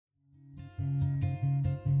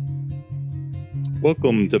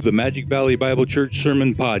Welcome to the Magic Valley Bible Church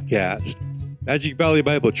Sermon Podcast. Magic Valley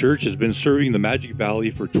Bible Church has been serving the Magic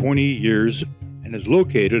Valley for 20 years and is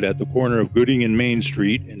located at the corner of Gooding and Main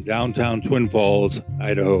Street in downtown Twin Falls,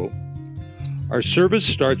 Idaho. Our service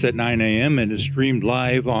starts at 9 a.m. and is streamed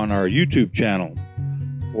live on our YouTube channel.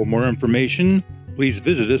 For more information, please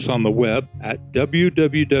visit us on the web at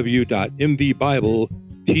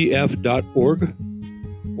www.mvbibletf.org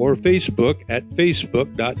or Facebook at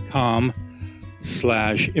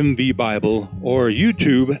facebook.com/mvbible or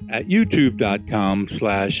YouTube at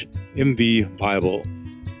youtube.com/mvbible.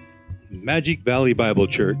 Magic Valley Bible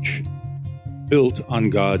Church, built on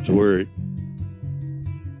God's Word.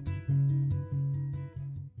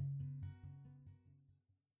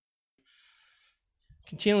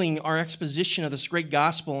 Continuing our exposition of this great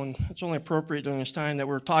gospel, and it's only appropriate during this time that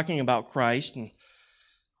we're talking about Christ, and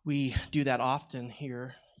we do that often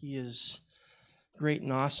here. He is great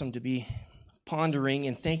and awesome to be pondering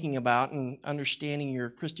and thinking about and understanding your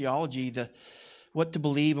Christology, what to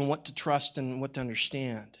believe and what to trust and what to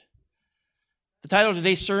understand. The title of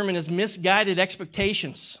today's sermon is Misguided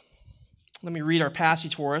Expectations. Let me read our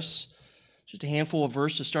passage for us, just a handful of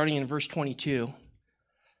verses starting in verse 22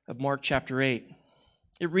 of Mark chapter 8.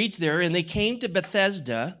 It reads there, "And they came to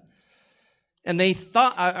Bethesda, and they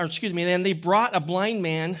brought a blind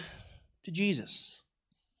man to Jesus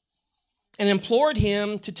and implored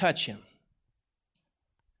him to touch him.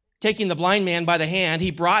 Taking the blind man by the hand,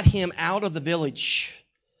 he brought him out of the village.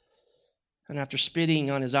 And after spitting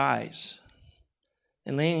on his eyes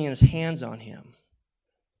and laying his hands on him,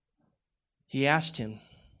 he asked him,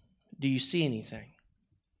 'Do you see anything?'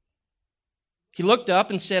 He looked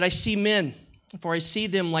up and said, 'I see men, for I see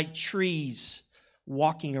them like trees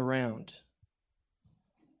walking around.'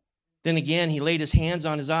 Then again he laid his hands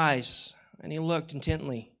on his eyes, and he looked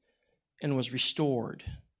intently and was restored.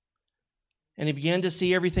 And he began to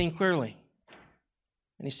see everything clearly.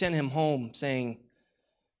 And he sent him home, saying,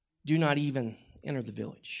 'Do not even enter the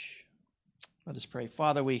village.'" Let us pray.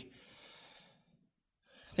 Father, we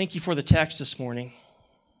thank you for the text this morning.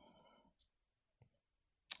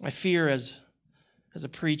 I fear as a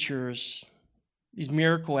preacher, these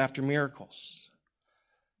miracle after miracles,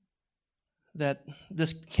 that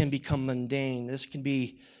this can become mundane. This can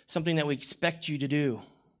be something that we expect you to do,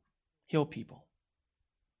 heal people.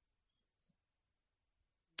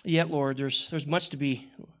 Yet, Lord, there's much to be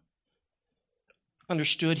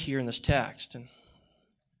understood here in this text. And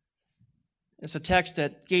it's a text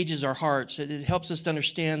that gauges our hearts. It helps us to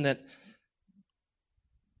understand that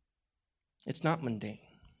it's not mundane.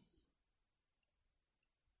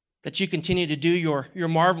 That you continue to do your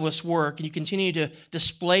marvelous work, and you continue to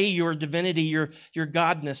display your divinity, your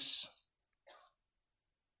godness.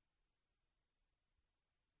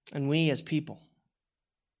 And we as people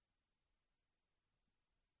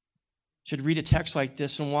should read a text like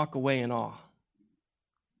this and walk away in awe.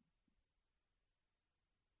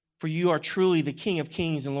 For you are truly the King of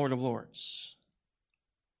Kings and Lord of Lords.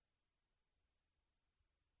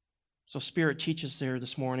 So Spirit, teach us there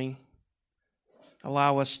this morning.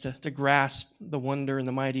 Allow us to grasp the wonder and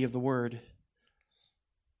the mighty of the Word.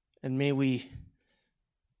 And may we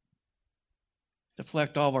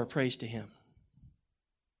deflect all of our praise to Him.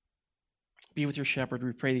 Be with your shepherd.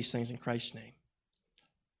 We pray these things in Christ's name.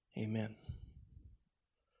 Amen.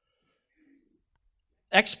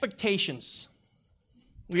 Expectations.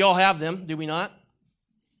 We all have them, do we not?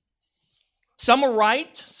 Some are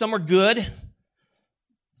right, some are good,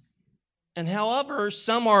 and however,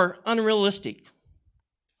 some are unrealistic.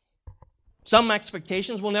 Some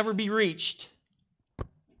expectations will never be reached.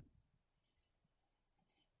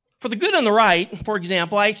 For the good and the right, for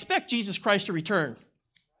example, I expect Jesus Christ to return,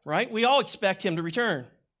 right? We all expect Him to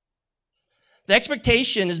return. The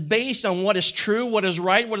expectation is based on what is true, what is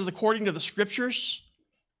right, what is according to the Scriptures.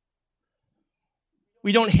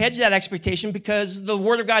 We don't hedge that expectation because the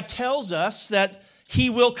Word of God tells us that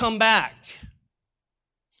He will come back.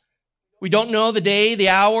 We don't know the day, the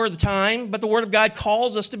hour, the time, but the Word of God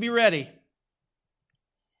calls us to be ready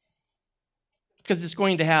because it's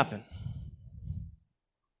going to happen.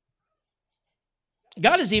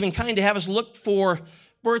 God is even kind to have us look for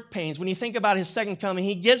birth pains. When you think about His second coming,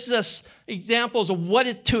 He gives us examples of what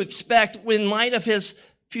is to expect in light of His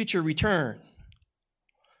future return.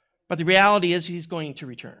 But the reality is He's going to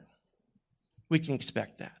return. We can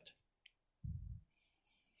expect that.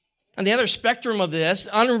 On the other spectrum of this,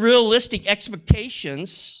 unrealistic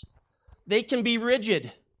expectations, they can be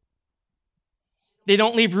rigid. They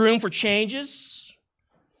don't leave room for changes.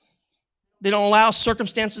 They don't allow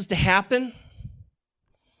circumstances to happen.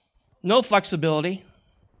 No flexibility.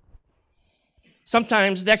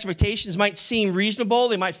 Sometimes the expectations might seem reasonable,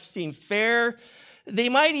 they might seem fair, they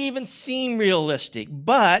might even seem realistic,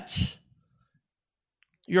 but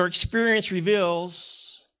your experience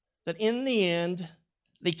reveals that in the end,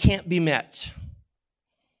 they can't be met.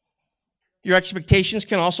 Your expectations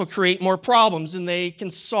can also create more problems than they can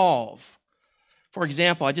solve. For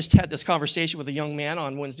example, I just had this conversation with a young man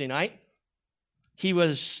on Wednesday night. He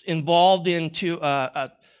was involved into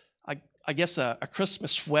a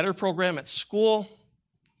Christmas sweater program at school.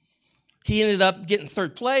 He ended up getting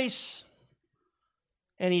third place.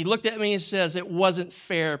 And he looked at me and says, it wasn't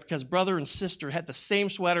fair because brother and sister had the same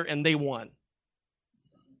sweater and they won.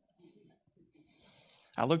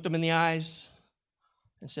 I looked him in the eyes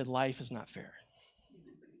and said, life is not fair.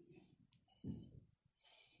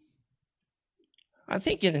 I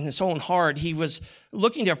think in his own heart, he was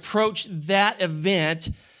looking to approach that event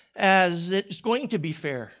as it's going to be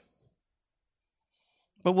fair.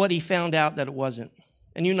 But what he found out that it wasn't.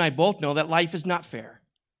 And you and I both know that life is not fair.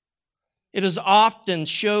 It is often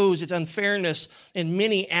shows its unfairness in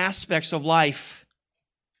many aspects of life.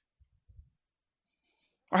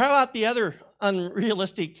 Or how about the other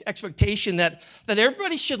unrealistic expectation that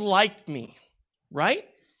everybody should like me, right?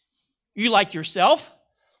 You like yourself.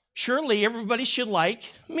 Surely everybody should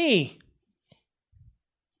like me.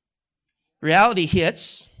 Reality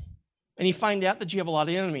hits, and you find out that you have a lot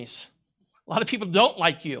of enemies. A lot of people don't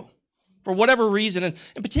like you for whatever reason. And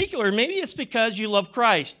in particular, maybe it's because you love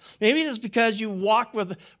Christ. Maybe it's because you walk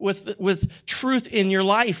with truth in your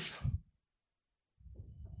life.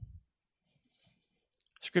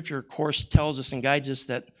 Scripture, of course, tells us and guides us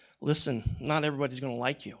that, listen, not everybody's going to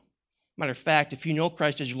like you. Matter of fact, if you know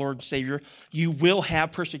Christ as your Lord and Savior, you will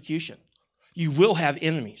have persecution. You will have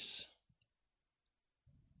enemies.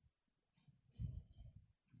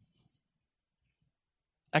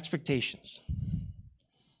 Expectations.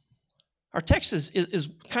 Our text is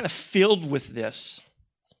kind of filled with this.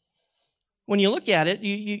 When you look at it,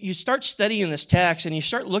 you start studying this text and you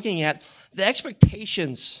start looking at the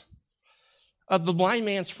expectations of the blind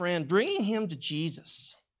man's friend, bringing him to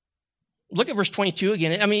Jesus. Look at verse 22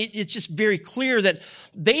 again. I mean, it's just very clear that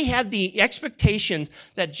they had the expectation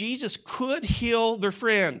that Jesus could heal their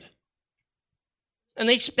friend. And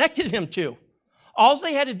they expected him to. All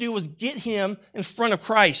they had to do was get him in front of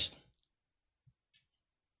Christ.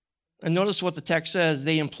 And notice what the text says.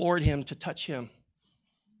 They implored him to touch him.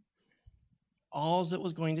 All that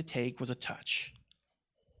was going to take was a touch.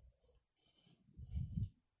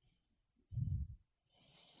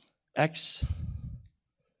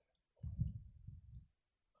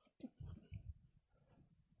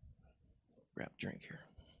 Grab a drink here.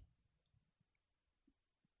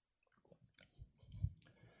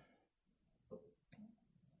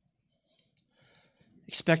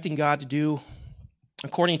 Expecting God to do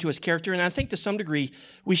according to his character. And I think to some degree,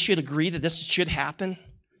 we should agree that this should happen.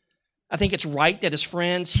 I think it's right that his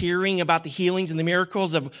friends, hearing about the healings and the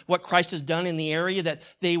miracles of what Christ has done in the area, that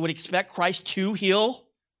they would expect Christ to heal,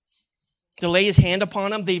 to lay his hand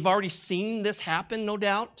upon them. They've already seen this happen, no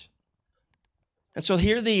doubt. And so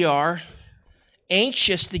here they are,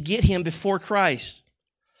 anxious to get him before Christ.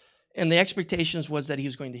 And the expectations was that he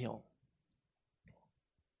was going to heal him.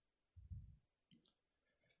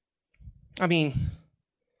 I mean,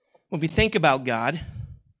 when we think about God,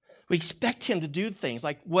 we expect him to do things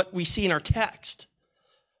like what we see in our text.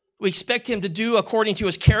 We expect him to do according to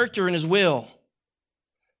his character and his will.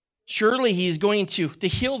 Surely he's going to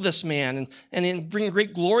heal this man and bring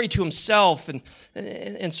great glory to himself.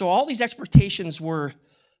 And so all these expectations were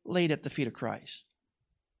laid at the feet of Christ.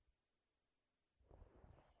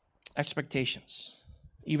 Expectations.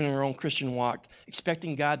 Even in our own Christian walk,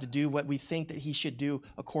 expecting God to do what we think that he should do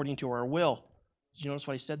according to our will. Did you notice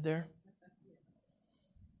what he said there?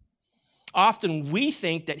 Often we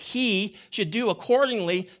think that he should do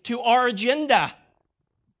accordingly to our agenda.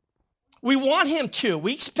 We want him to.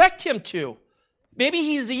 We expect him to. Maybe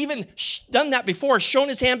he's even done that before, shown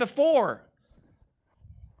his hand before.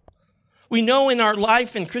 We know in our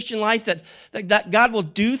life, in Christian life, that God will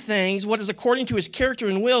do things, what is according to his character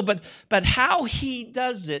and will, but how he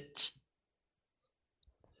does it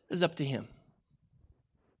is up to him.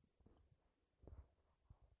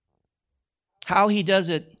 How he does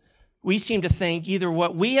it, we seem to think either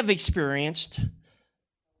what we have experienced,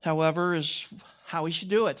 however, is how he should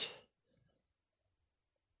do it.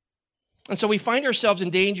 And so we find ourselves in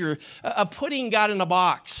danger of putting God in a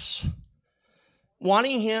box,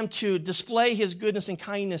 wanting him to display his goodness and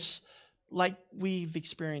kindness like we've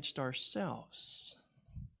experienced ourselves.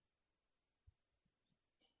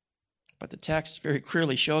 But the text very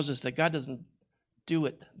clearly shows us that God doesn't do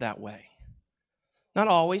it that way. Not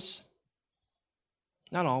always.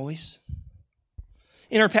 Not always.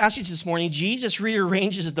 In our passage this morning, Jesus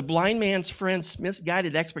rearranges the blind man's friend's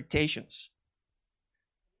misguided expectations,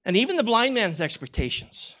 and even the blind man's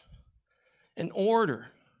expectations, in order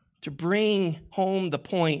to bring home the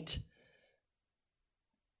point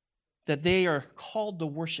that they are called to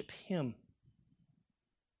worship him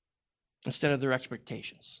instead of their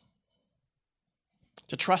expectations,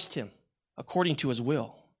 to trust him according to his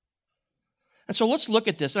will. And so let's look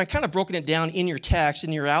at this. And I kind of broken it down in your text,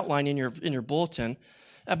 in your outline, in your bulletin,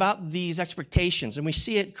 about these expectations. And we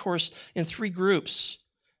see it, of course, in three groups: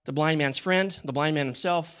 the blind man's friend, the blind man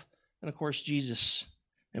himself, and of course, Jesus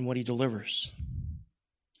and what he delivers.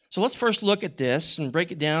 So let's first look at this and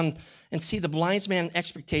break it down and see the blind man's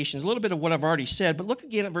expectations. A little bit of what I've already said, but look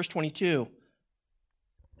again at verse 22.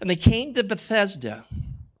 And they came to Bethesda,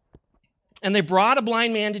 and they brought a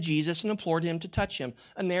blind man to Jesus and implored him to touch him.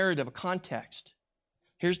 A narrative, a context.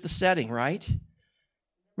 Here's the setting, right?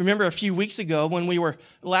 Remember a few weeks ago when we were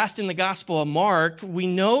last in the Gospel of Mark, we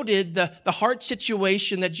noted the heart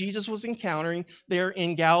situation that Jesus was encountering there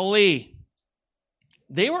in Galilee.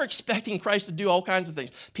 They were expecting Christ to do all kinds of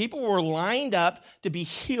things. People were lined up to be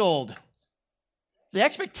healed. The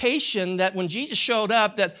expectation that when Jesus showed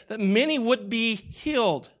up, that many would be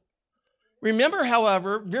healed. Remember,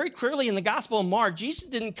 however, very clearly in the Gospel of Mark, Jesus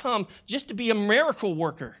didn't come just to be a miracle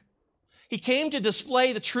worker. He came to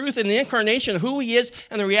display the truth and the incarnation of who he is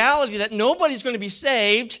and the reality that nobody's going to be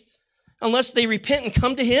saved unless they repent and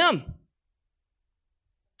come to him.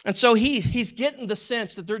 And so he's getting the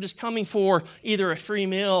sense that they're just coming for either a free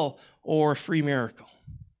meal or a free miracle.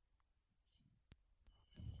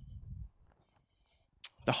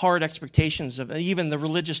 The hard expectations of even the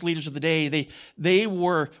religious leaders of the day, they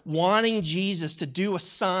were wanting Jesus to do a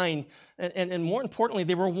sign, and more importantly,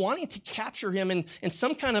 they were wanting to capture him in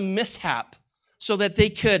some kind of mishap so that they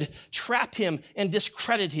could trap him and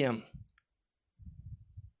discredit him.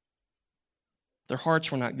 Their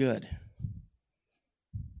hearts were not good.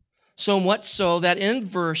 So much so that in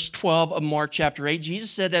verse 12 of Mark chapter 8, Jesus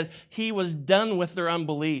said that he was done with their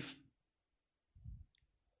unbelief.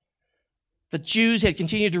 The Jews had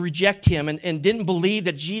continued to reject him and didn't believe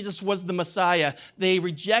that Jesus was the Messiah. They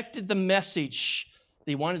rejected the message.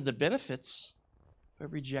 They wanted the benefits,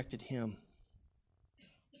 but rejected him.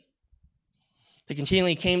 They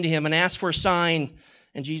continually came to him and asked for a sign,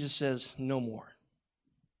 and Jesus says, no more.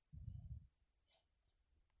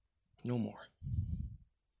 No more.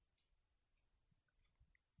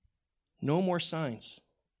 No more signs.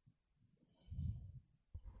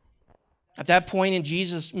 At that point in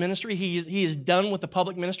Jesus' ministry, he is done with the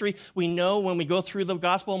public ministry. We know when we go through the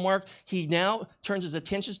Gospel of Mark, he now turns his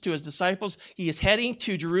attentions to his disciples. He is heading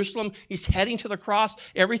to Jerusalem. He's heading to the cross.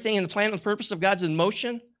 Everything in the plan and the purpose of God's in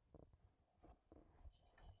motion.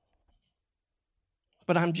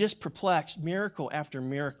 But I'm just perplexed, miracle after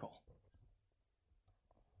miracle.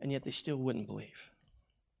 And yet they still wouldn't believe.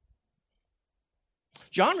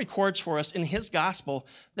 John records for us in his gospel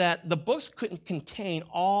that the books couldn't contain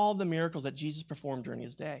all the miracles that Jesus performed during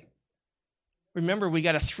his day. Remember, we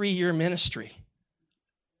got a 3-year ministry.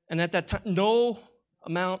 And at that time, no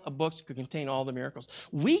amount of books could contain all the miracles.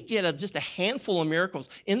 We get just a handful of miracles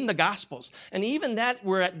in the gospels. And even that,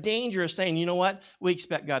 we're at danger of saying, you know what? We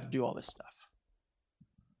expect God to do all this stuff.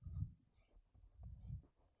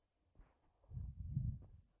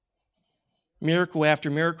 Miracle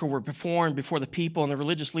after miracle were performed before the people and the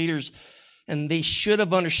religious leaders, and they should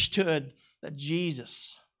have understood that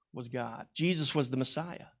Jesus was God. Jesus was the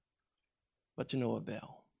Messiah, but to no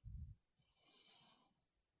avail.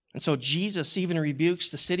 And so Jesus even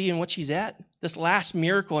rebukes the city in which he's at. This last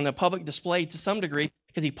miracle in a public display to some degree,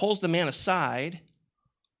 because he pulls the man aside.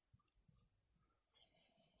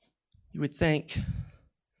 You would think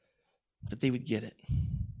that they would get it.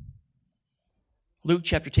 Luke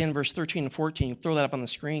chapter 10, verse 13 and 14. Throw that up on the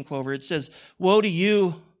screen, Clover. It says, woe to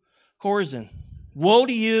you, Chorazin. Woe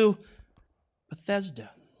to you,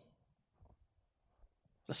 Bethesda.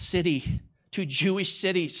 The city, 2 Jewish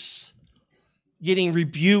cities getting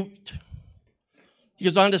rebuked. He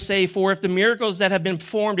goes on to say, for if the miracles that have been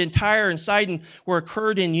performed in Tyre and Sidon were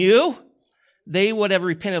occurred in you, they would have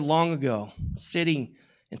repented long ago, sitting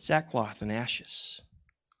in sackcloth and ashes.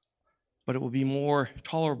 But it will be more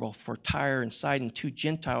tolerable for Tyre and Sidon, 2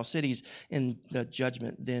 Gentile cities, in the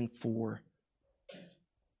judgment than for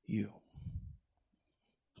you.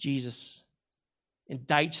 Jesus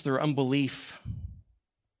indicts their unbelief.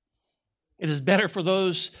 It is better for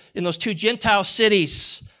those in those 2 Gentile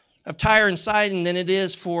cities of Tyre and Sidon than it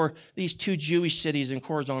is for these 2 Jewish cities in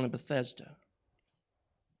Chorazin and Bethesda.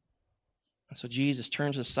 And so Jesus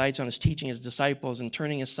turns his sights on his teaching his disciples and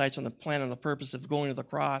turning his sights on the plan and the purpose of going to the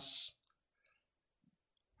cross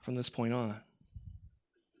from this point on.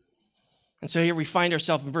 And so here we find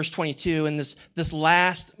ourselves in verse 22 in this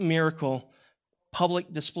last miracle,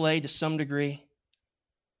 public display to some degree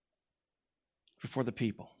before the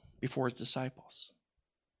people, before his disciples.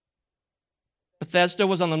 Bethesda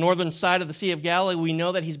was on the northern side of the Sea of Galilee. We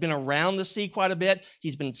know that he's been around the sea quite a bit.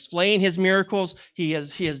 He's been displaying his miracles. He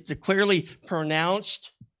has clearly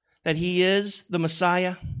pronounced that he is the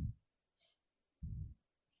Messiah.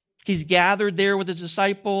 He's gathered there with his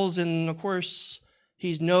disciples, and of course,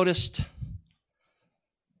 he's noticed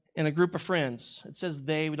in a group of friends. It says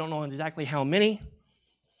we don't know exactly how many,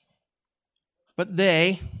 but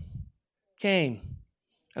they came,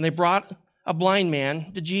 and they brought a blind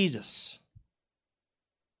man to Jesus.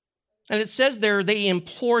 And it says there, they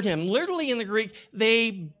implored him. Literally in the Greek,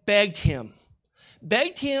 they begged him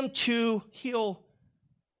to heal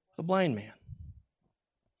the blind man.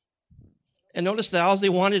 And notice that all they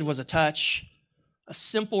wanted was a touch, a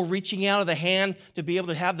simple reaching out of the hand to be able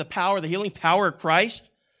to have the power, the healing power of Christ,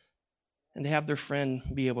 and to have their friend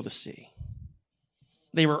be able to see.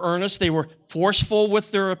 They were earnest. They were forceful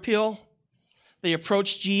with their appeal. They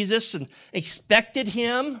approached Jesus and expected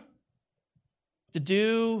him to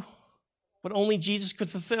do what only Jesus could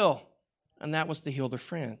fulfill, and that was to heal their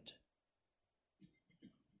friend.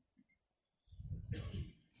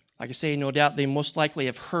 Like I say, no doubt they most likely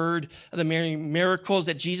have heard of the many miracles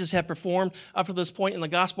that Jesus had performed up to this point in the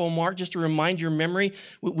Gospel of Mark. Just to remind your memory,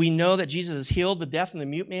 we know that Jesus has healed the deaf and the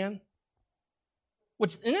mute man,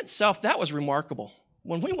 which in itself, that was remarkable.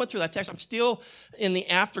 When we went through that text, I'm still in the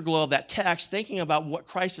afterglow of that text, thinking about what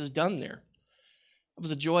Christ has done there. It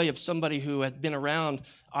was a joy of somebody who had been around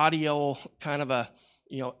audio kind of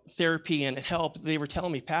therapy and help. They were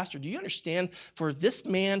telling me, Pastor, do you understand for this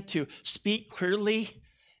man to speak clearly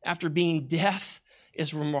after being deaf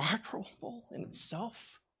is remarkable in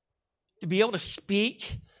itself? To be able to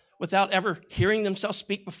speak without ever hearing themselves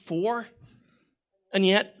speak before. And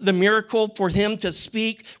yet the miracle for him to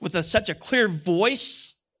speak with such a clear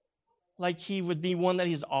voice, like he would be one that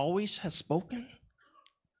he's always has spoken.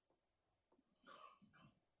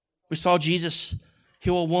 We saw Jesus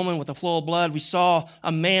heal a woman with a flow of blood. We saw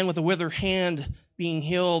a man with a withered hand being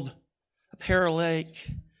healed, a paralytic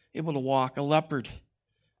able to walk, a leopard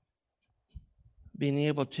being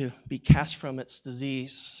able to be cast from its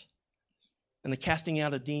disease, and the casting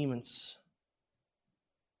out of demons.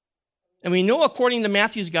 And we know according to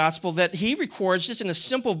Matthew's gospel that he records just in a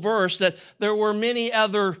simple verse that there were many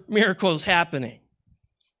other miracles happening.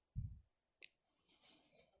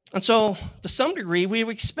 And so, to some degree, we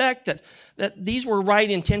would expect that these were right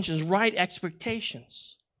intentions, right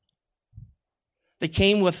expectations. They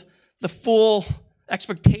came with the full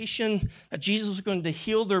expectation that Jesus was going to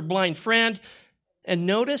heal their blind friend. And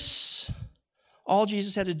notice, all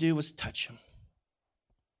Jesus had to do was touch him.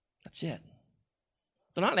 That's it.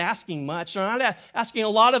 They're not asking much. They're not asking a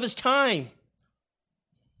lot of his time.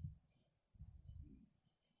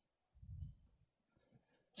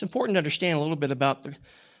 It's important to understand a little bit about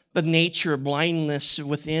the nature of blindness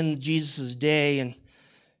within Jesus' day. And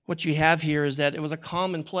what you have here is that it was a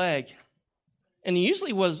common plague. And it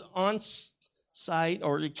usually was on site,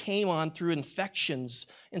 or it came on through infections.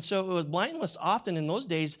 And so it was blindness often in those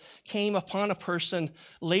days came upon a person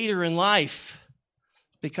later in life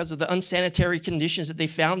because of the unsanitary conditions that they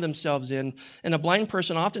found themselves in. And a blind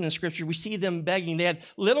person, often in Scripture, we see them begging. They had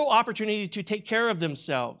little opportunity to take care of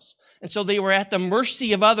themselves. And so they were at the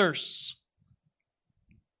mercy of others.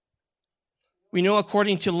 We know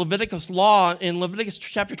according to Leviticus law, in Leviticus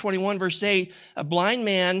chapter 21, verse 8, a blind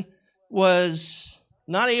man was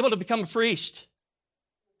not able to become a priest.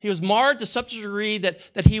 He was marred to such a degree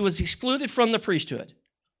that he was excluded from the priesthood.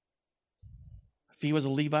 If he was a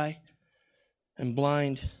Levi and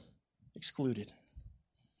blind, excluded.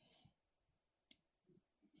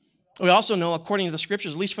 We also know, according to the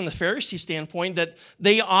Scriptures, at least from the Pharisee standpoint, that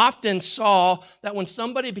they often saw that when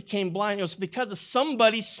somebody became blind, it was because of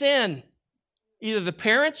somebody's sin. Either the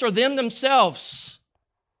parents or them themselves.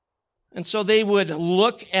 And so they would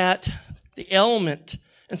look at the element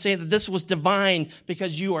and say that this was divine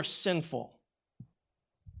because you are sinful.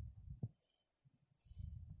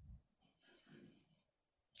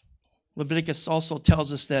 Leviticus also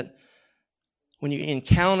tells us that when you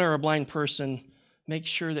encounter a blind person, make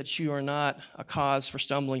sure that you are not a cause for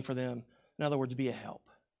stumbling for them. In other words, be a help.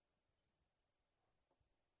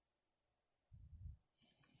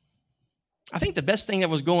 I think the best thing that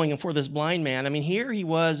was going for this blind man, here he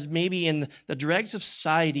was maybe in the dregs of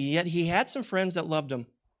society, yet he had some friends that loved him.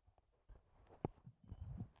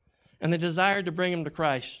 and they desired to bring him to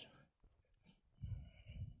Christ.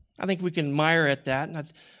 I think we can admire at that, and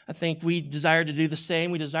I think we desire to do the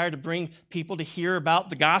same. We desire to bring people to hear about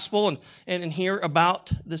the gospel and hear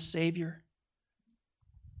about the Savior.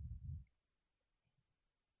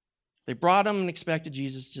 They brought him and expected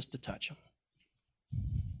Jesus just to touch him.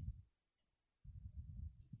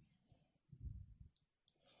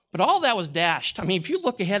 But all that was dashed. I mean, if you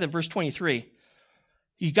look ahead at verse 23,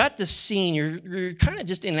 you got this scene. You're kind of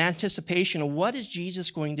just in anticipation of what is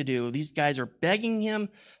Jesus going to do. These guys are begging him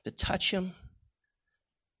to touch him.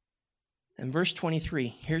 And verse 23,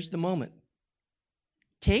 here's the moment.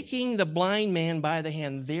 Taking the blind man by the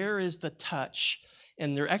hand, there is the touch.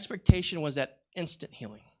 And their expectation was that instant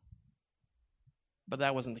healing. But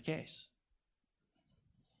that wasn't the case.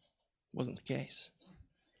 Wasn't the case.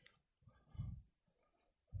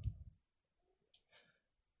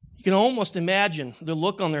 You can almost imagine the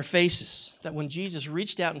look on their faces that when Jesus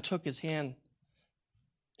reached out and took his hand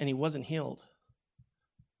and he wasn't healed.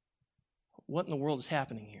 What in the world is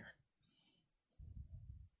happening here?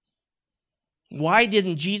 Why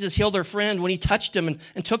didn't Jesus heal their friend when he touched him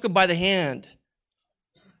and took him by the hand?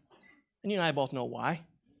 And you and I both know why.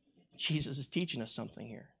 Jesus is teaching us something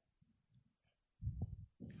here.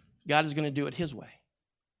 God is going to do it his way.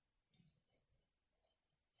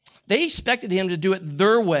 They expected him to do it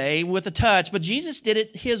their way with a touch, but Jesus did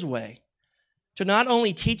it his way. To not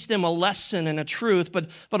only teach them a lesson and a truth,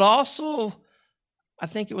 but also, I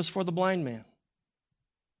think it was for the blind man.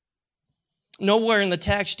 Nowhere in the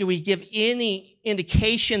text do we give any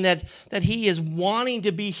indication that he is wanting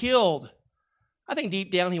to be healed. I think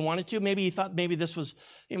deep down he wanted to. Maybe he thought maybe this was,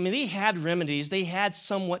 they had remedies. They had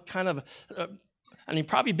somewhat kind of, and he'd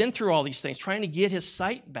probably been through all these things, trying to get his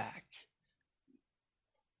sight back.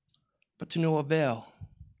 But to no avail.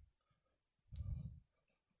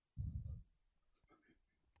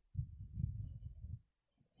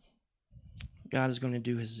 God is going to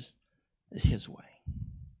do his way.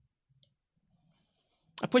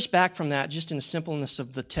 I push back from that just in the simpleness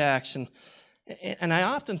of the text, and I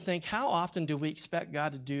often think, how often do we expect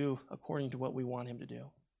God to do according to what we want him to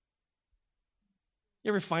do?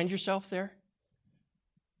 You ever find yourself there?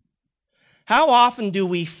 How often do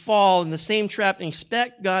we fall in the same trap and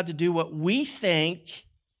expect God to do what we think,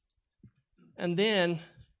 and then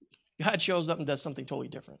God shows up and does something totally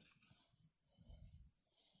different?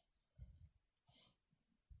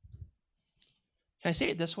 Can I say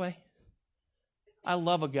it this way? I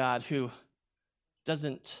love a God who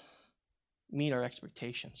doesn't meet our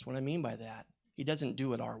expectations. What I mean by that, he doesn't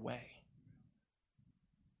do it our way.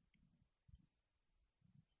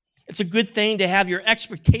 It's a good thing to have your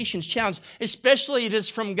expectations challenged, especially it is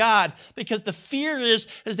from God, because the fear is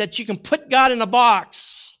that you can put God in a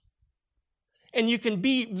box and you can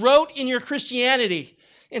be rote in your Christianity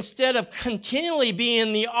instead of continually being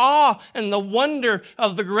in the awe and the wonder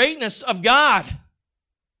of the greatness of God.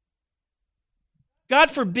 God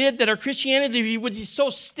forbid that our Christianity would be so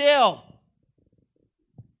stale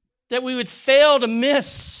that we would fail to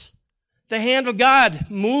miss the hand of God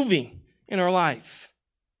moving in our life.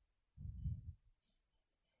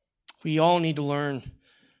 We all need to learn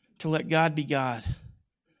to let God be God,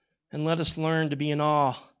 and let us learn to be in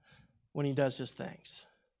awe when he does his things.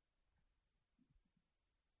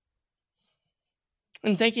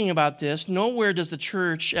 In thinking about this, nowhere does the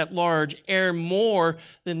church at large err more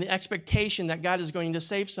than the expectation that God is going to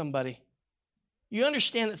save somebody. You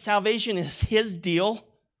understand that salvation is his deal.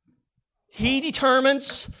 He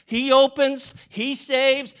determines, he opens, he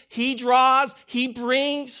saves, he draws, he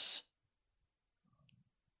brings.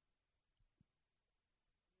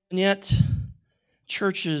 And yet,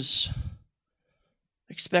 churches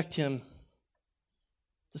expect him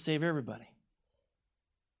to save everybody.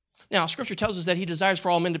 Now, Scripture tells us that he desires for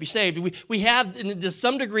all men to be saved. We have, to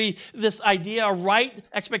some degree, this idea, a right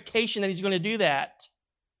expectation that he's going to do that.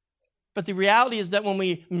 But the reality is that when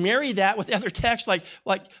we marry that with other texts,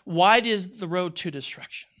 like wide is the road to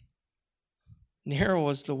destruction, narrow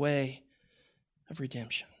is the way of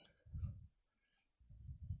redemption.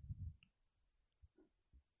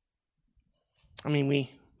 I mean, we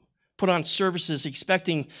put on services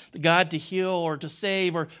expecting God to heal or to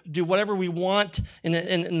save or do whatever we want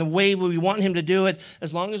in the way we want him to do it,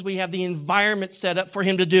 as long as we have the environment set up for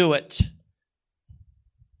him to do it.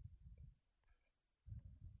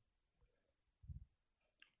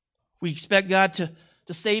 We expect God to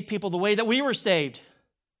save people the way that we were saved.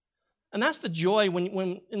 And that's the joy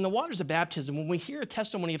when in the waters of baptism, when we hear a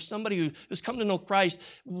testimony of somebody who's come to know Christ.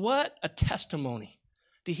 What a testimony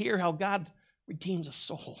to hear how God redeems a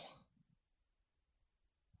soul.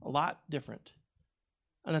 A lot different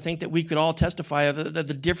And I think that we could all testify of the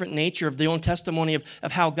different nature of the own testimony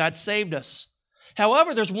of how God saved us.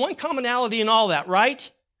 However, there's one commonality in all that, right?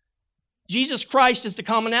 Jesus Christ is the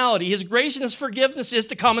commonality. His grace and his forgiveness is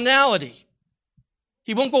the commonality.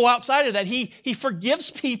 He won't go outside of that. He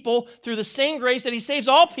forgives people through the same grace that he saves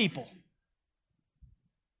all people.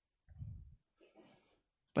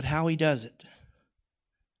 But how he does it,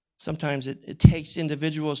 sometimes it takes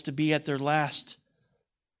individuals to be at their last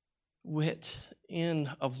wit end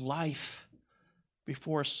of life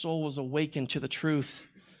before a soul was awakened to the truth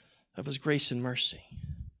of his grace and mercy.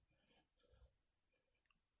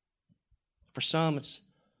 For some, it's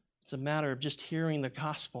a matter of just hearing the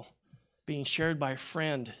gospel being shared by a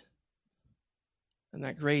friend, and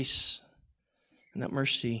that grace and that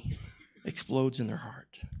mercy explodes in their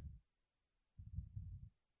heart.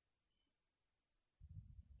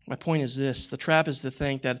 My point is this: the trap is to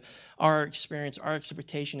think that our experience, our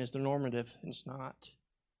expectation is the normative, and it's not.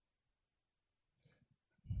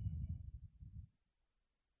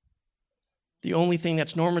 The only thing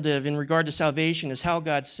that's normative in regard to salvation is how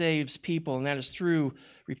God saves people, and that is through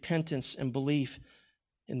repentance and belief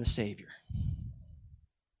in the Savior.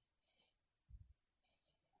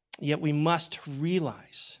 Yet we must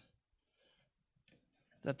realize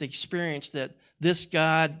that the experience that this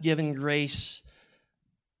God-given grace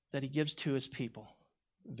that he gives to his people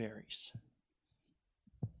varies.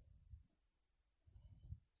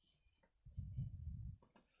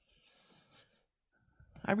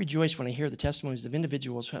 I rejoice when I hear the testimonies of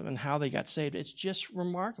individuals and how they got saved. It's just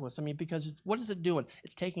remarkable. I mean, because what is it doing?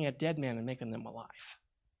 It's taking a dead man and making them alive.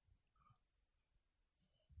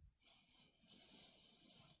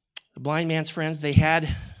 The blind man's friends, they had,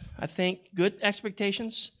 I think, good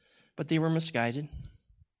expectations, but they were misguided.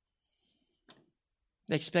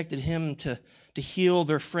 They expected him to heal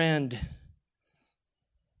their friend.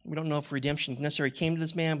 We don't know if redemption necessarily came to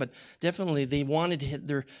this man, but definitely they wanted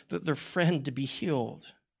their friend to be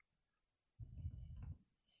healed.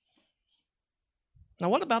 Now,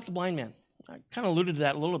 what about the blind man? I kind of alluded to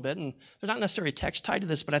that a little bit, and there's not necessarily a text tied to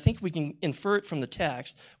this, but I think we can infer it from the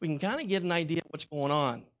text. We can kind of get an idea of what's going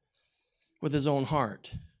on with his own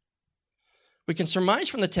heart. We can surmise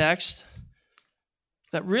from the text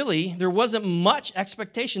that really there wasn't much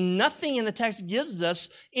expectation. Nothing in the text gives us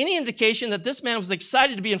any indication that this man was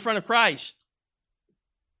excited to be in front of Christ.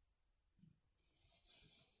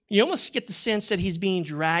 You almost get the sense that he's being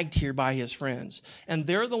dragged here by his friends, and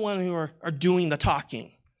they're the one who are doing the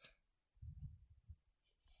talking.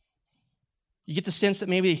 You get the sense that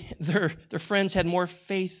maybe their friends had more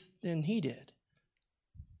faith than he did.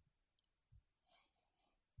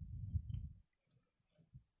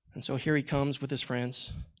 And so here he comes with his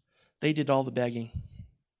friends. They did all the begging.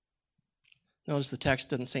 Notice the text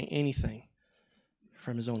doesn't say anything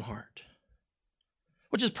from his own heart,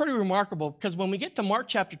 which is pretty remarkable because when we get to Mark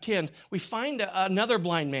chapter 10, we find another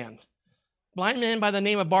blind man by the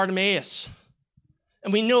name of Bartimaeus.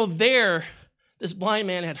 And we know there, this blind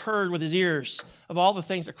man had heard with his ears of all the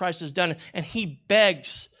things that Christ has done, and he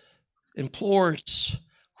begs, implores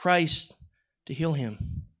Christ to heal him.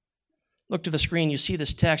 Look to the screen. You see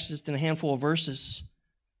this text just in a handful of verses.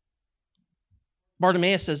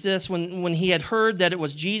 Bartimaeus says this: when he had heard that it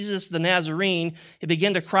was Jesus the Nazarene, he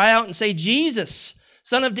began to cry out and say, "Jesus,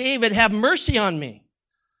 Son of David, have mercy on me."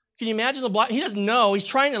 Can you imagine the blind? He doesn't know. He's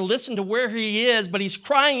trying to listen to where he is, but he's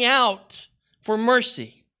crying out for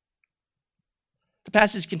mercy. The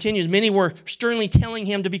passage continues. Many were sternly telling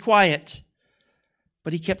him to be quiet,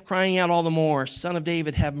 but he kept crying out all the more, "Son of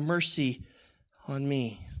David, have mercy on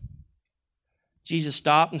me." Jesus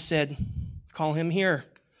stopped and said, "Call him here."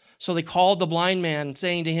 So they called the blind man,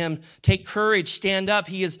 saying to him, "Take courage, stand up.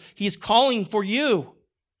 He is calling for you."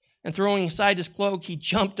 And throwing aside his cloak, he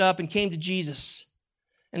jumped up and came to Jesus.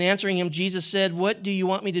 And answering him, Jesus said, "What do you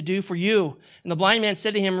want me to do for you?" And the blind man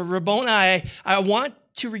said to him, "Rabboni, I want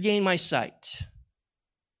to regain my sight."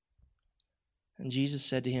 And Jesus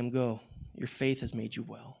said to him, "Go, your faith has made you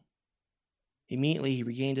well." Immediately he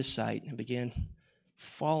regained his sight and began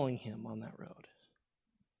following him on that road.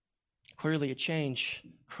 Clearly a change,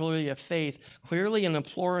 clearly a faith, clearly an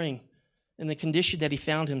imploring in the condition that he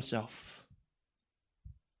found himself.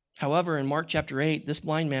 However, in Mark chapter 8, this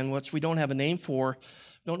blind man, which we don't have a name for,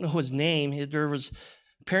 don't know his name, there was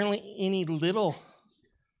apparently any little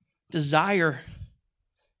desire.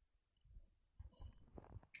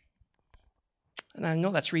 And I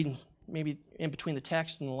know that's reading maybe in between the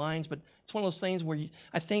text and the lines, but it's one of those things where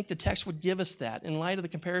I think the text would give us that in light of the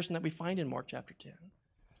comparison that we find in Mark chapter 10.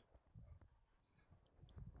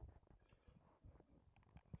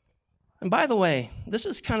 And by the way, this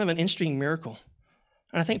is kind of an interesting miracle.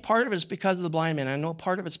 And I think part of it is because of the blind man. I know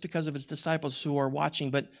part of it's because of his disciples who are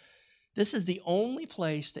watching, but this is the only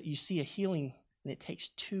place that you see a healing, and it takes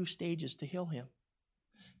 2 stages to heal him.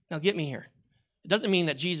 Now get me here. It doesn't mean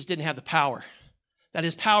that Jesus didn't have the power, that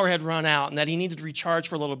his power had run out and that he needed to recharge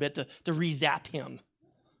for a little bit to re-zap him.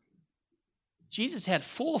 Jesus had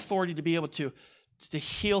full authority to be able to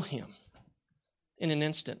heal him in an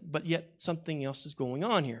instant, but yet something else is going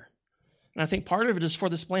on here. And I think part of it is for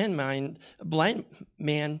this blind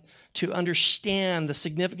man to understand the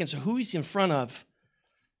significance of who he's in front of.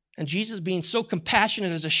 And Jesus being so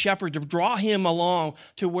compassionate as a shepherd to draw him along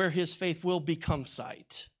to where his faith will become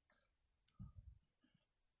sight.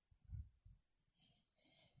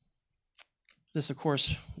 This, of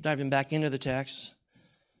course, diving back into the text,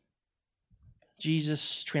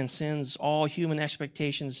 Jesus transcends all human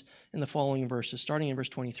expectations in the following verses, starting in verse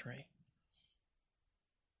 23.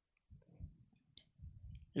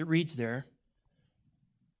 It reads there,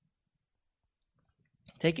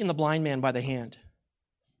 taking the blind man by the hand,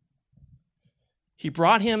 he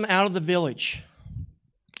brought him out of the village,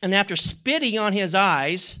 and after spitting on his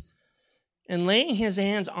eyes and laying his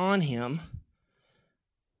hands on him,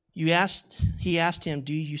 he asked him,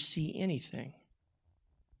 do you see anything?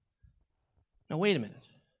 Now, wait a minute.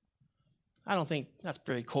 I don't think that's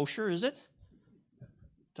very kosher, is it?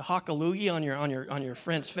 To hock a loogie on your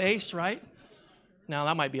friend's face, right? Now,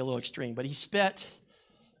 that might be a little extreme, but he spit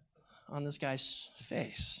on this guy's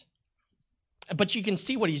face. But you can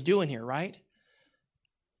see what he's doing here, right?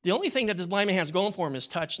 The only thing that this blind man has going for him is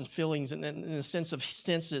touch and feelings and the sense of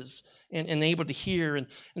senses and able to hear and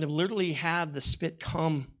to literally have the spit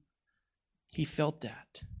come. He felt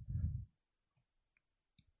that.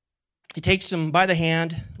 He takes him by the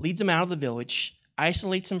hand, leads him out of the village,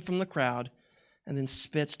 isolates him from the crowd, and then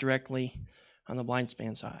spits directly on the blind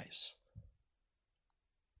man's eyes.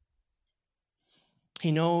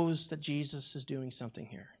 He knows that Jesus is doing something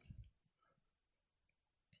here.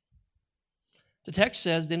 The text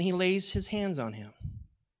says, then he lays his hands on him.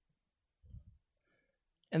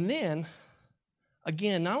 And then,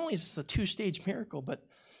 again, not only is this a 2-stage miracle, but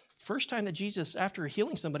first time that Jesus, after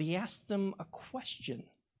healing somebody, he asked them a question.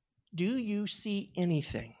 Do you see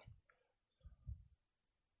anything?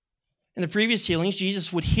 In the previous healings,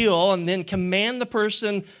 Jesus would heal and then command the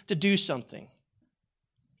person to do something.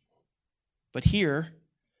 But here,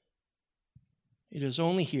 it is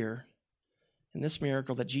only here in this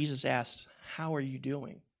miracle that Jesus asks, how are you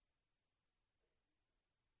doing?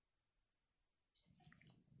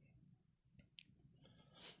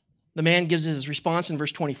 The man gives his response in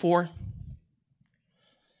verse 24.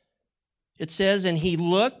 It says, and he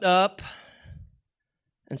looked up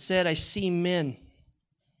and said, I see men,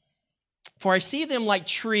 for I see them like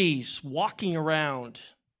trees walking around.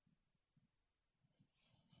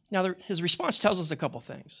 Now, his response tells us a couple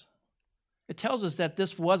things. It tells us that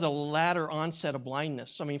this was a latter onset of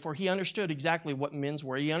blindness. I mean, for he understood exactly what men's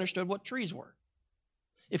were. He understood what trees were.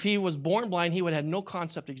 If he was born blind, he would have no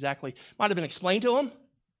concept exactly. Might have been explained to him,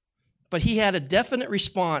 but he had a definite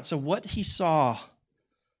response of what he saw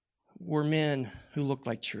were men who looked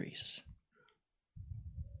like trees.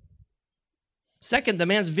 Second, the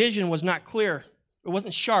man's vision was not clear. It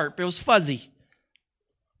wasn't sharp. It was fuzzy.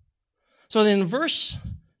 So then in verse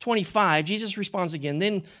 25, Jesus responds again.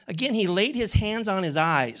 Then again, he laid his hands on his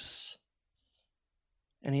eyes,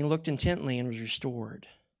 and he looked intently and was restored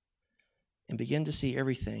and began to see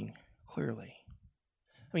everything clearly.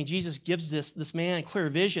 I mean, Jesus gives this man clear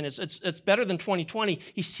vision. It's better than 20/20.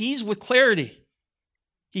 He sees with clarity.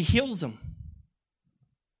 He heals him.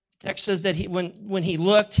 The text says that when he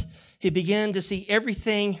looked, he began to see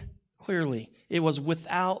everything clearly. It was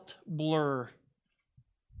without blur.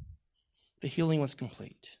 The healing was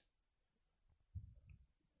complete.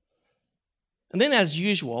 And then, as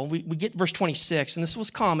usual, we get verse 26, and this was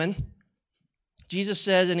common. Jesus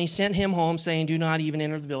says, and he sent him home, saying, do not even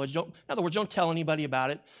enter the village. In other words, don't tell anybody about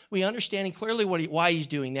it. We understand clearly why he's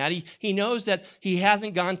doing that. He knows that he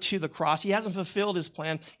hasn't gone to the cross. He hasn't fulfilled his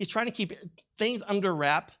plan. He's trying to keep things under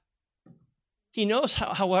wrap. He knows,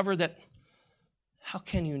 however, that how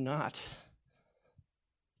can you not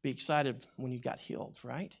be excited when you got healed,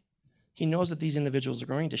 right? He knows that these individuals are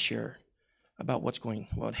going to share about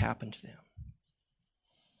what happened to them.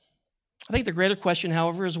 I think the greater question,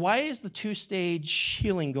 however, is why is the 2-stage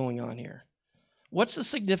healing going on here? What's the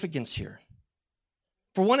significance here?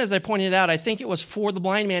 For one, as I pointed out, I think it was for the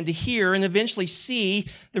blind man to hear and eventually see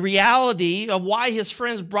the reality of why his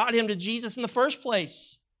friends brought him to Jesus in the first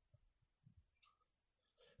place.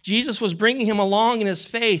 Jesus was bringing him along in his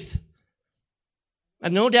faith.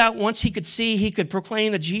 And no doubt once he could see, he could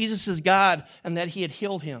proclaim that Jesus is God and that he had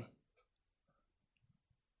healed him.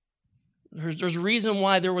 There's a reason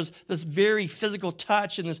why there was this very physical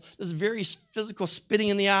touch and this very physical spitting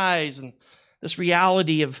in the eyes and this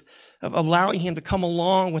reality of allowing him to come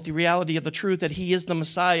along with the reality of the truth that he is the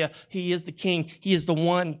Messiah, he is the King, he is the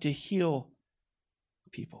one to heal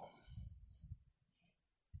people.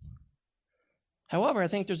 However, I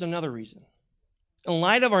think there's another reason. In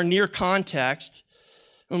light of our near context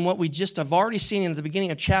and what we just have already seen in the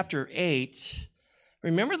beginning of chapter 8,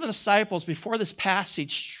 remember the disciples before this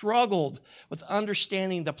passage struggled with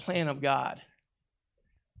understanding the plan of God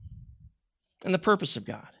and the purpose of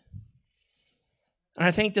God. And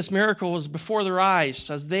I think this miracle was before their eyes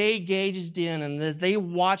as they gazed in and as they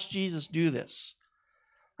watched Jesus do this.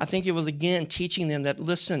 I think it was again teaching them that,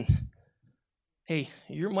 listen, hey,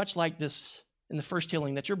 you're much like this in the first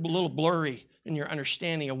healing, that you're a little blurry in your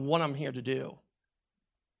understanding of what I'm here to do.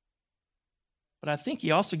 But I think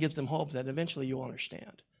he also gives them hope that eventually you'll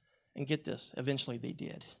understand. And get this, eventually they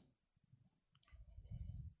did.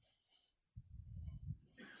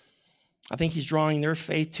 I think he's drawing their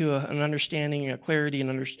faith to an understanding and a clarity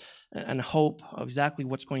and hope of exactly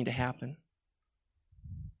what's going to happen.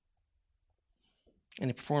 And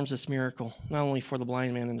he performs this miracle, not only for the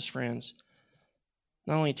blind man and his friends,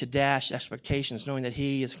 not only to dash expectations, knowing that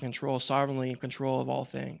he is in control, sovereignly in control of all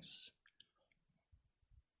things,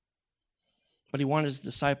 but he wanted his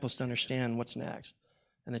disciples to understand what's next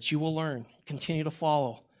and that you will learn, continue to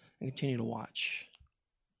follow, and continue to watch.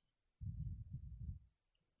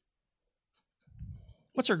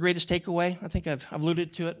 What's our greatest takeaway? I think I've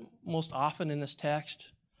alluded to it most often in this text.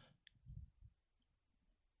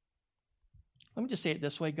 Let me just say it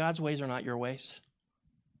this way. God's ways are not your ways.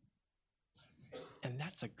 And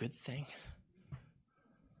that's a good thing.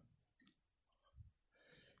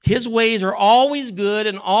 His ways are always good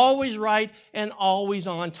and always right and always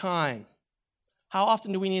on time. How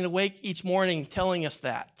often do we need to wake each morning telling us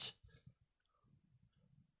that?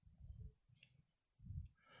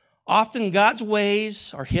 Often God's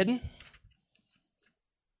ways are hidden.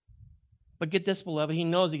 But get this, beloved, he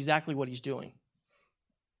knows exactly what he's doing.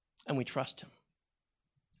 And we trust him.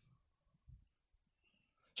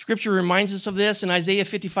 Scripture reminds us of this in Isaiah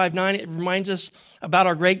 55:9. It reminds us about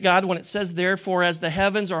our great God when it says, therefore, as the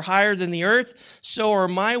heavens are higher than the earth, so are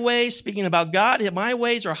my ways. Speaking about God, my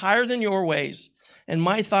ways are higher than your ways, and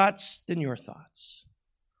my thoughts than your thoughts.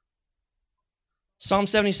 Psalm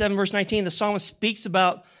 77, verse 19, the psalmist speaks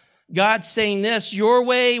about God saying this, your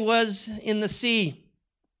way was in the sea,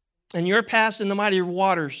 and your paths in the mighty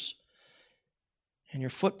waters, and your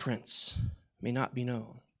footprints may not be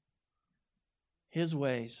known. His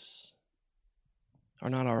ways are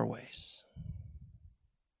not our ways.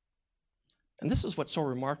 And this is what's so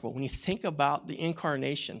remarkable when you think about the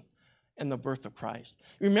incarnation and the birth of Christ.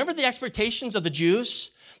 Remember the expectations of the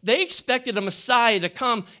Jews? They expected a Messiah to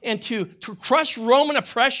come and to crush Roman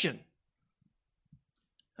oppression.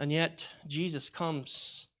 And yet Jesus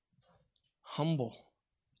comes humble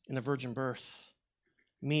in a virgin birth,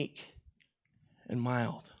 meek and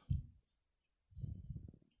mild.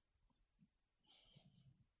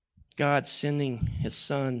 God sending his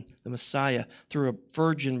son, the Messiah, through a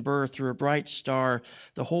virgin birth, through a bright star.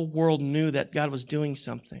 The whole world knew that God was doing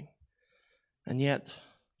something. And yet,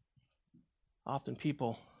 often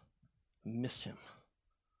people miss him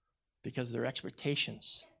because their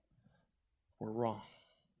expectations were wrong.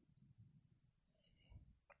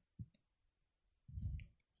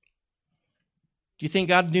 Do you think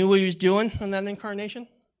God knew what he was doing in that incarnation?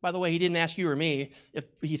 By the way, he didn't ask you or me if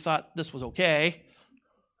he thought this was okay.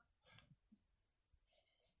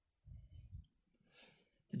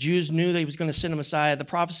 The Jews knew that he was going to send a Messiah. The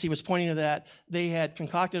prophecy was pointing to that. They had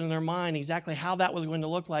concocted in their mind exactly how that was going to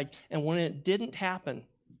look like. And when it didn't happen,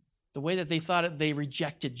 the way that they thought it, they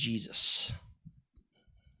rejected Jesus.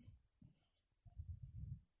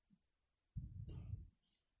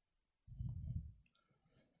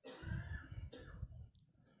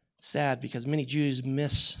 It's sad because many Jews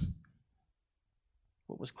miss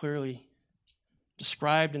what was clearly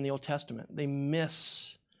described in the Old Testament. They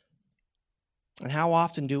miss. And how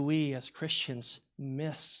often do we as Christians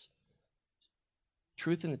miss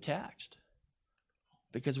truth in the text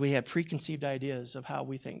because we have preconceived ideas of how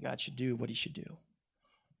we think God should do what he should do?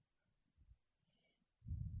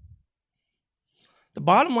 The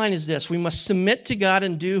bottom line is this: we must submit to God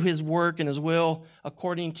and do his work and his will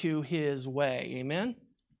according to his way. Amen?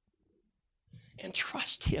 And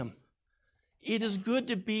trust him. It is good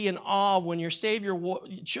to be in awe when your Savior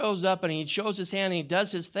shows up and he shows his hand and he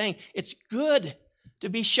does his thing. It's good to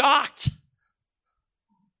be shocked.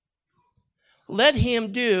 Let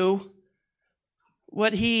him do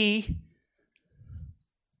what he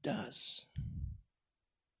does.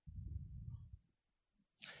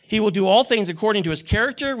 He will do all things according to his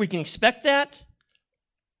character. We can expect that.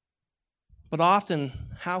 But often,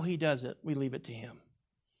 how he does it, we leave it to him.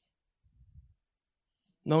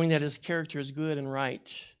 Knowing that his character is good and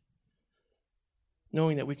right.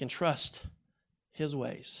 Knowing that we can trust his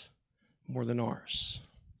ways more than ours.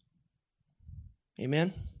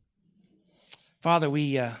 Amen? Father,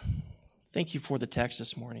 we thank you for the text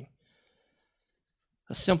this morning.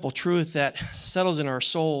 A simple truth that settles in our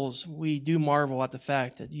souls. We do marvel at the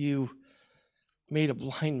fact that you made a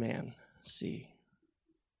blind man see.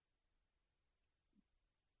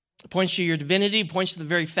 It points to your divinity, points to the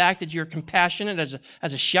very fact that you're compassionate as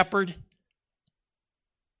a shepherd. It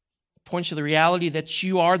points to the reality that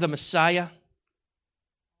you are the Messiah.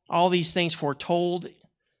 All these things foretold,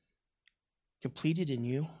 completed in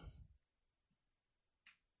you.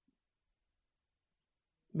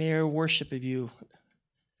 May our worship of you,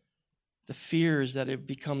 the fears that have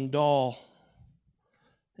become dull,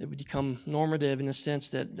 it would become normative in the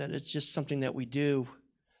sense that it's just something that we do.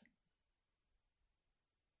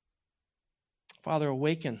 Father,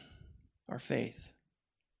 awaken our faith.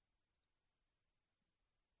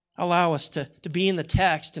 Allow us to be in the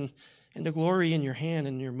text and to glory in your hand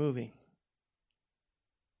and your moving.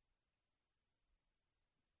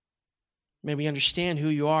 May we understand who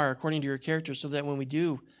you are according to your character so that when we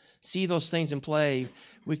do see those things in play,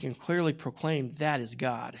 we can clearly proclaim that is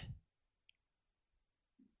God.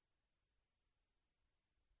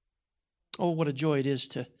 Oh, what a joy it is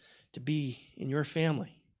to be in your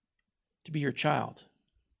family, to be your child.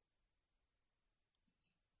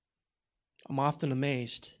 I'm often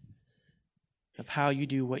amazed of how you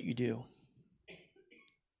do what you do.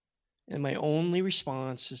 And my only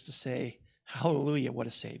response is to say, hallelujah, what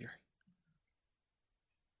a Savior.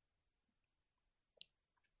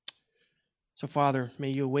 So, Father, may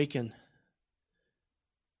you awaken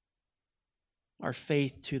our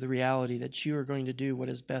faith to the reality that you are going to do what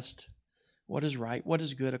is best, what is right, what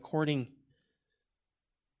is good, according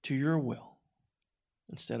to your will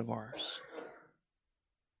instead of ours.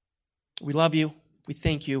 We love you, we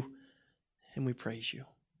thank you, and we praise you.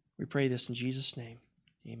 We pray this in Jesus' name.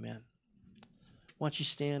 Amen. Why don't you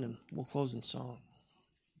stand and we'll close in song.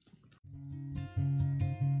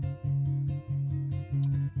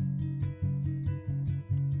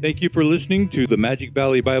 Thank you for listening to the Magic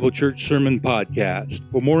Valley Bible Church Sermon Podcast.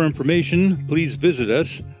 For more information, please visit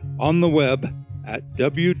us on the web at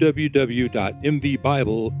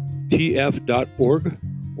www.mvbibletf.org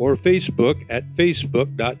or Facebook at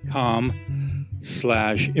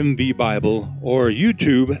facebook.com/mvbible or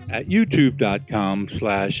YouTube at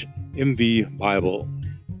youtube.com/mvbible.